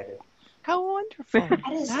excited. How wonderful.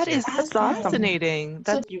 That is fascinating.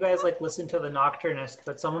 So you guys like listen to The Nocturnist,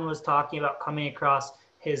 but someone was talking about coming across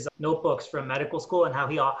his notebooks from medical school and how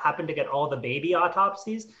he happened to get all the baby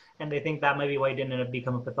autopsies, and they think that might be why he didn't end up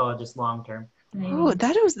become a pathologist long term. Oh,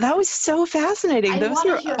 that was so fascinating. Those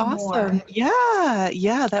are awesome. More.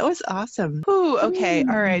 Yeah, that was awesome. Ooh, okay.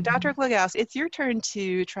 All right, Dr. Glagaus, it's your turn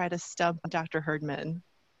to try to stump Dr. Herdman.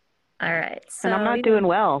 All right. So and I'm not doing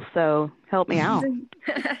well, so help me out.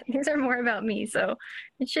 These are more about me, so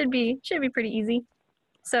it should be pretty easy.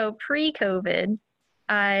 So pre-COVID,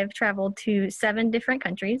 I've traveled to 7 different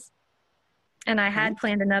countries, and I had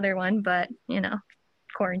planned another one, but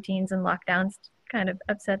quarantines and lockdowns kind of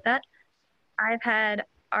upset that. I've had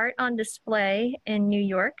art on display in New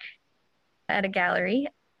York at a gallery,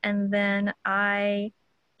 and then I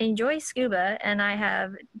enjoy scuba, and I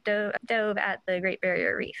have dove at the Great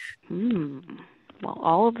Barrier Reef. Well,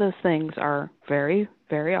 all of those things are very,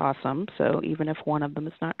 very awesome. So even if one of them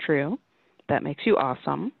is not true, that makes you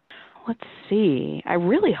awesome. Let's see. I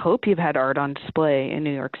really hope you've had art on display in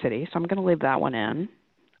New York City, so I'm going to leave that one in.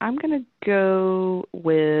 I'm going to go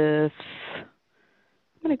with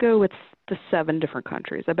the 7 different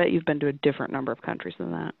countries. I bet you've been to a different number of countries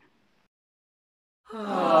than that.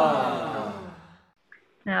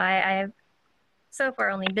 No, I have so far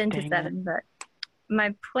only been to 7, but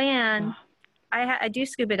my plan, I do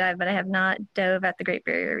scuba dive, but I have not dove at the Great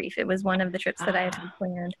Barrier Reef. It was one of the trips that I had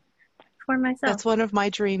planned for myself. That's one of my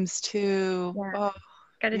dreams too. Yeah.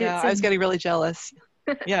 Gotta do it soon. I was getting really jealous.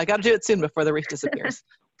 I got to do it soon before the reef disappears.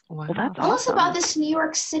 Wow. Well, that's Tell us about this New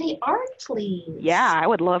York City art, please. Yeah, I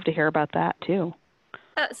would love to hear about that too.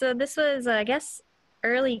 So this was, I guess,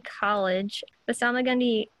 early college. The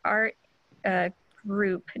Salmagundi art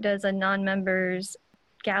group does a non-members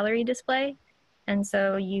gallery display, and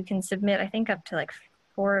so you can submit, I think, up to like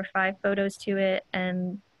 4 or 5 photos to it,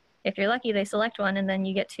 and if you're lucky, they select one, and then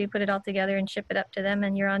you get to put it all together and ship it up to them,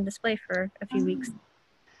 and you're on display for a few weeks.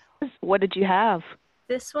 What did you have?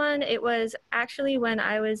 This one, it was actually when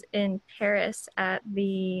I was in Paris at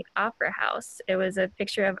the Opera House. It was a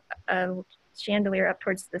picture of a chandelier up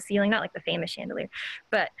towards the ceiling, not like the famous chandelier,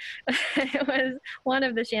 but it was one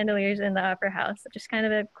of the chandeliers in the Opera House. Just kind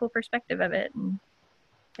of a cool perspective of it. And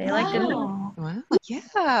they liked it. Wow. Wow.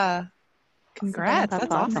 Yeah. Congrats. That's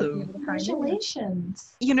That's awesome. awesome.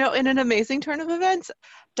 Congratulations. You know, in an amazing turn of events,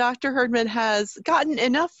 Dr. Herdman has gotten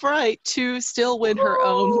enough right to still win her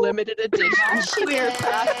own limited edition Yes, she clear did.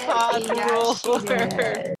 PathPod Yes, she ruler.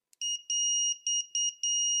 did.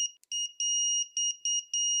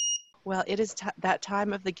 Well, it is that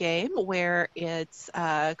time of the game where it's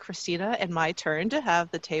Christina and my turn to have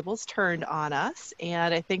the tables turned on us.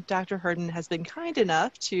 And I think Dr. Herdman has been kind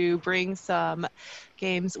enough to bring some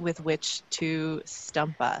games with which to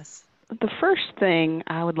stump us. The first thing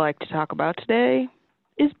I would like to talk about today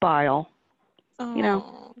is bile. You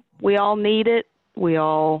know, we all need it. We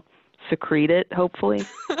all secrete it, hopefully.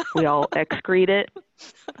 We all excrete it.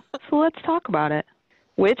 So let's talk about it.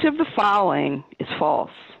 Which of the following is false?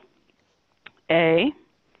 A,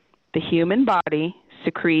 the human body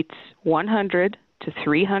secretes 100 to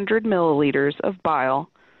 300 milliliters of bile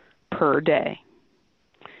per day.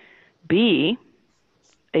 B,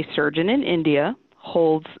 a surgeon in India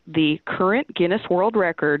holds the current Guinness World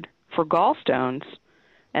Record for gallstones,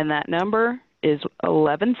 and that number is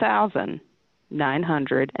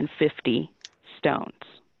 11,950 stones.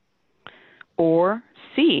 Or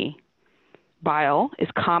C, bile is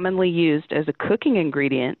commonly used as a cooking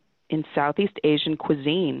ingredient in Southeast Asian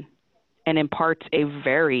cuisine and imparts a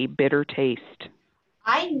very bitter taste.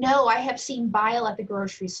 I know I have seen bile at the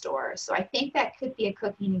grocery store, so I think that could be a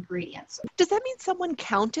cooking ingredient. So Does that mean someone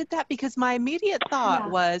counted that? Because my immediate thought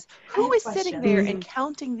was, who is sitting question. there and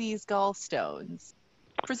counting these gallstones?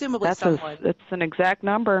 Presumably That's someone. that's an exact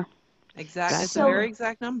number. Exact. It's a So very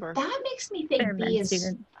exact number. that makes me think They're B med is.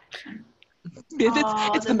 student.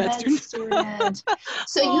 It's the med student.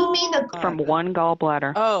 So you mean the From one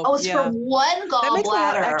gallbladder. oh, it's yeah. from one That makes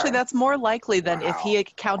gallbladder. that's more likely than if he Wow.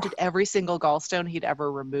 had counted every single gallstone he'd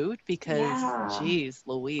ever removed, because, Yeah. geez,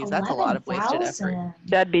 Louise, that's a lot of wasted effort. 11,000.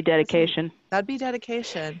 That'd be dedication. That'd be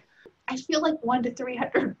dedication. I feel like 1 to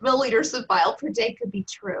 300 milliliters of bile per day could be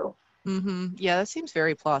true. Yeah, that seems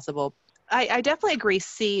very plausible. I definitely agree.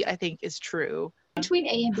 C, I think, is true. Between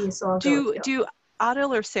A and B, so I'll go with you. Do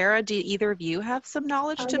Adil or Sarah, do either of you have some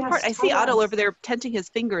knowledge Oh, to yes, impart? I see tell Adil us. over there tenting his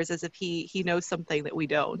fingers as if he knows something that we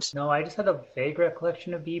don't. No, I just had a vague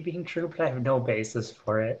recollection of B being true, but I have no basis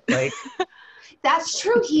for it. Like, That's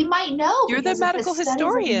true. He might know. You're the because of medical studies of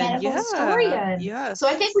historian. medical Yeah. historian. Yes. So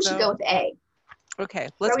I think we should go with A. Okay,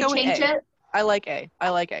 let's Shall go we with change A. it? I like A.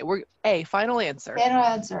 We're A. Final answer. Final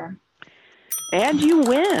answer. And you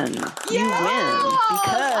win. You win Oh,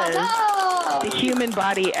 because no. the human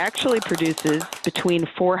body actually produces between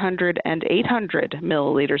 400 and 800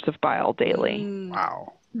 milliliters of bile daily.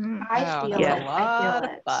 Wow. I Wow, feel Yeah. it. a I lot feel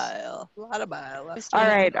of it. bile. A lot of bile. All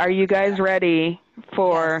right, are you guys ready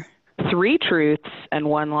for 3 truths and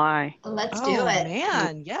 1 lie? Let's Oh, do it.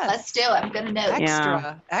 man, yes. Let's do it. I'm going to note.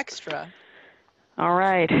 Extra. All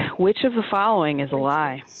right, which of the following is a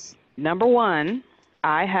lie? Number 1,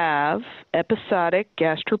 I have episodic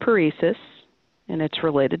gastroparesis, and it's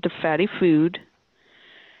related to fatty food,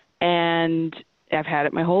 and I've had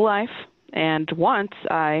it my whole life. And once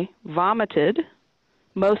I vomited,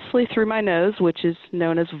 mostly through my nose, which is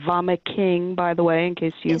known as vomiting, by the way, in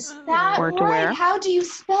case you Is that weren't right? aware. How do you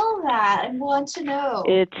spell that? I want to know.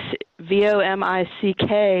 It's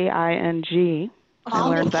VOMICKING. I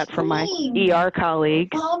learned that from my Vomiting. ER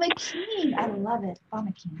colleague. Vomiting. I love it.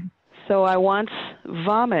 Vomiting. So I once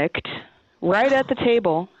vomited right at the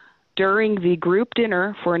table during the group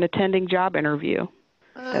dinner for an attending job interview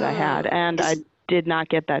that I had, and I did not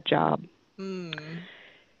get that job.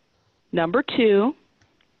 Number 2,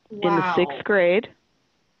 in the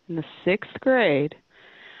 6th grade,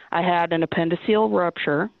 I had an appendiceal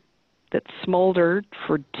rupture that smoldered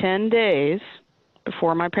for 10 days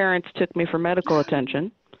before my parents took me for medical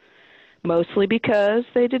attention, mostly because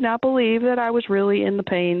they did not believe that I was really in the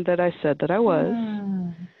pain that I said that I was,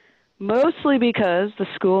 mostly because the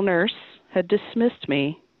school nurse had dismissed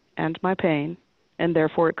me and my pain, and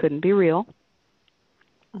therefore it couldn't be real.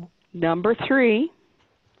 Number 3,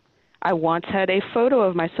 I once had a photo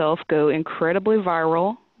of myself go incredibly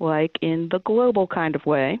viral, like in the global kind of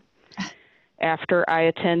way, after I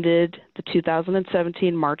attended the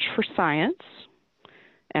 2017 March for Science,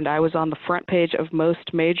 and I was on the front page of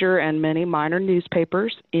most major and many minor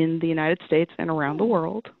newspapers in the United States and around the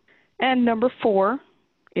world. And number 4,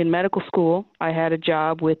 in medical school, I had a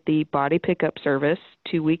job with the body pickup service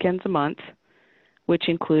 2 weekends a month, which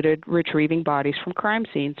included retrieving bodies from crime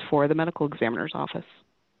scenes for the medical examiner's office.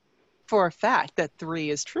 for a fact that 3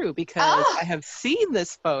 is true because I have seen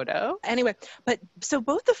this photo. Anyway, but so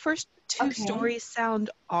both the first 2 stories sound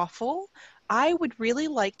awful. I would really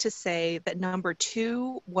like to say that number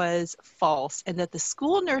 2 was false and that the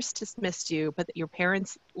school nurse dismissed you, but that your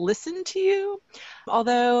parents listened to you.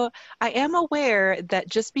 Although I am aware that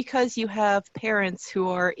just because you have parents who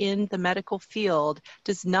are in the medical field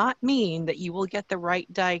does not mean that you will get the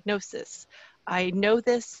right diagnosis. I know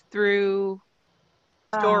this through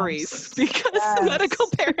stories because medical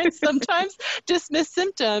parents sometimes dismiss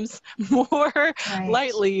symptoms more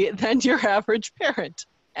lightly than your average parent.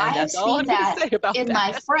 And I have that's all seen I'm that say about in that.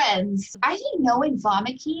 my friends. I think knowing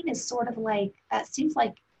vomiting is sort of like, that seems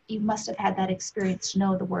like you must have had that experience to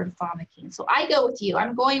know the word vomiting. So I go with you.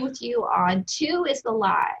 I'm going with you on 2 is the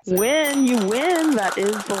lie. When you win, that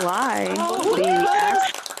is the lie. The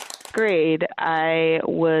 8th grade, I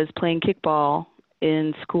was playing kickball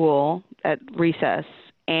in school at recess,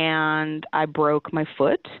 and I broke my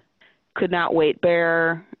foot. Could not weight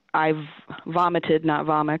bear. I vomited, not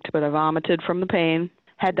vomited, but I vomited from the pain.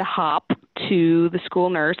 Had to hop to the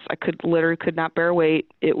school nurse. I literally could not bear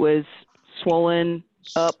weight. It was swollen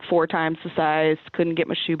up 4 times the size. Couldn't get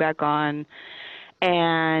my shoe back on.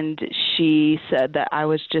 And she said that I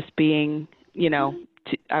was just being,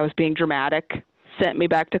 I was being dramatic. Sent me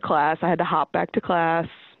back to class. I had to hop back to class,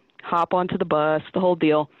 hop onto the bus, the whole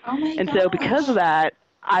deal. Oh my and gosh. So because of that,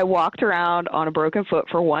 I walked around on a broken foot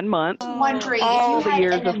for 1 month. Wondering all if the you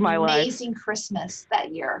years had of my an life. amazing Christmas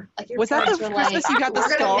that year. Like your Was that parents the were Christmas like, you got the we're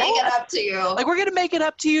skull? gonna make it up to you. Like, we're going to make it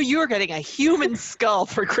up to you. You are getting a human skull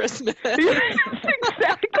for Christmas.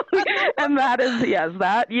 Exactly. And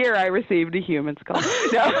that year I received a human skull.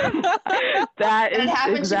 No, that And is it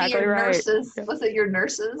happened exactly to be your right. nurses. Was it your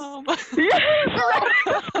nurses? Oh my.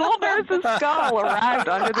 The school nurse's skull arrived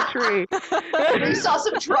under the tree. You saw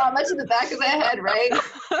some trauma to the back of the head, right?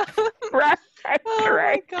 Right. Oh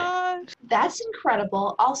Right. my gosh. That's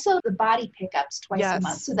incredible. Also, the body pickups twice a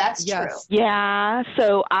month. So that's true. Yeah.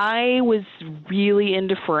 So I was really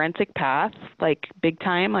into forensic path, like big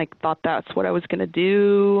time. Like thought that's what I was going to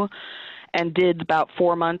do, and did about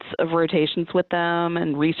 4 months of rotations with them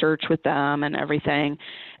and research with them and everything,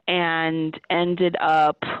 and ended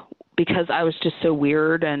up, because I was just so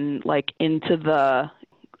weird and like into the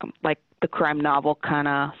crime novel kind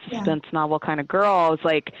of suspense novel kind of girl, I was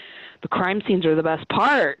like, the crime scenes are the best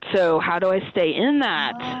part. So how do I stay in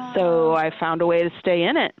that? So I found a way to stay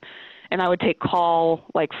in it. And I would take call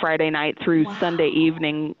like Friday night through Sunday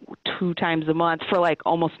evening 2 times a month for like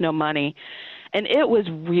almost no money. And it was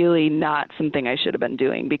really not something I should have been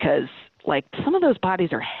doing, because like some of those bodies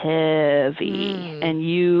are heavy and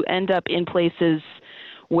you end up in places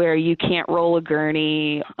where you can't roll a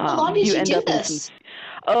gurney. How long did you do this?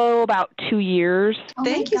 About 2 years.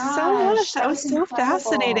 Thank you so much. That was so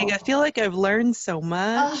fascinating. I feel like I've learned so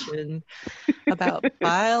much and about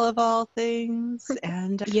bile of all things.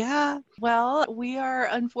 And well, we are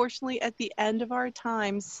unfortunately at the end of our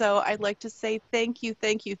time. So I'd like to say thank you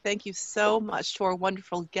so much to our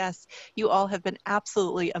wonderful guests. You all have been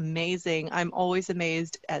absolutely amazing. I'm always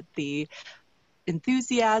amazed at the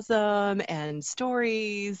enthusiasm and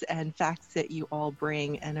stories and facts that you all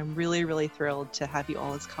bring, and I'm really, really thrilled to have you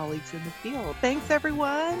all as colleagues in the field. Thanks,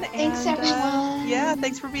 everyone. Thanks, everyone.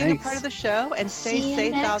 Thanks for being a part of the show, and stay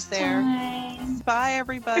safe out there. Bye,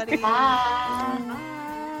 everybody. Bye.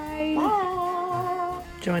 Bye.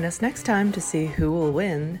 Join us next time to see who will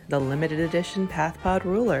win the limited edition PathPod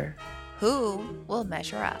ruler. Who will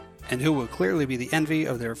measure up? And who will clearly be the envy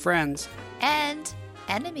of their friends and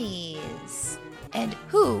enemies? And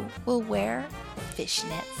who will wear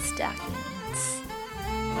fishnet stockings?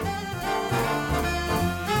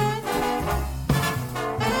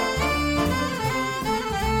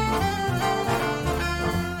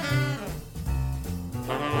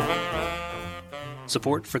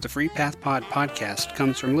 Support for the free PathPod podcast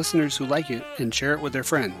comes from listeners who like it and share it with their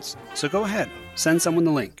friends. So go ahead, send someone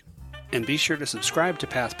the link. And be sure to subscribe to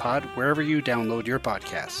PathPod wherever you download your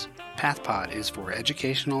podcasts. PathPod is for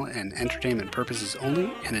educational and entertainment purposes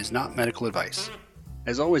only and is not medical advice.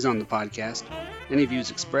 As always on the podcast, any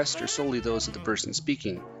views expressed are solely those of the person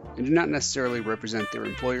speaking and do not necessarily represent their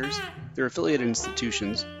employers, their affiliated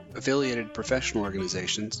institutions, affiliated professional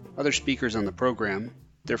organizations, other speakers on the program,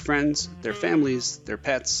 their friends, their families, their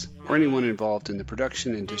pets, or anyone involved in the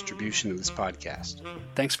production and distribution of this podcast.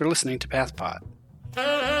 Thanks for listening to PathPod.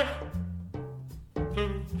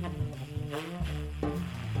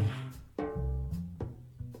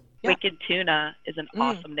 Wicked Tuna is an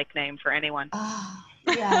awesome nickname for anyone.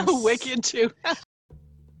 Yes. Wicked too.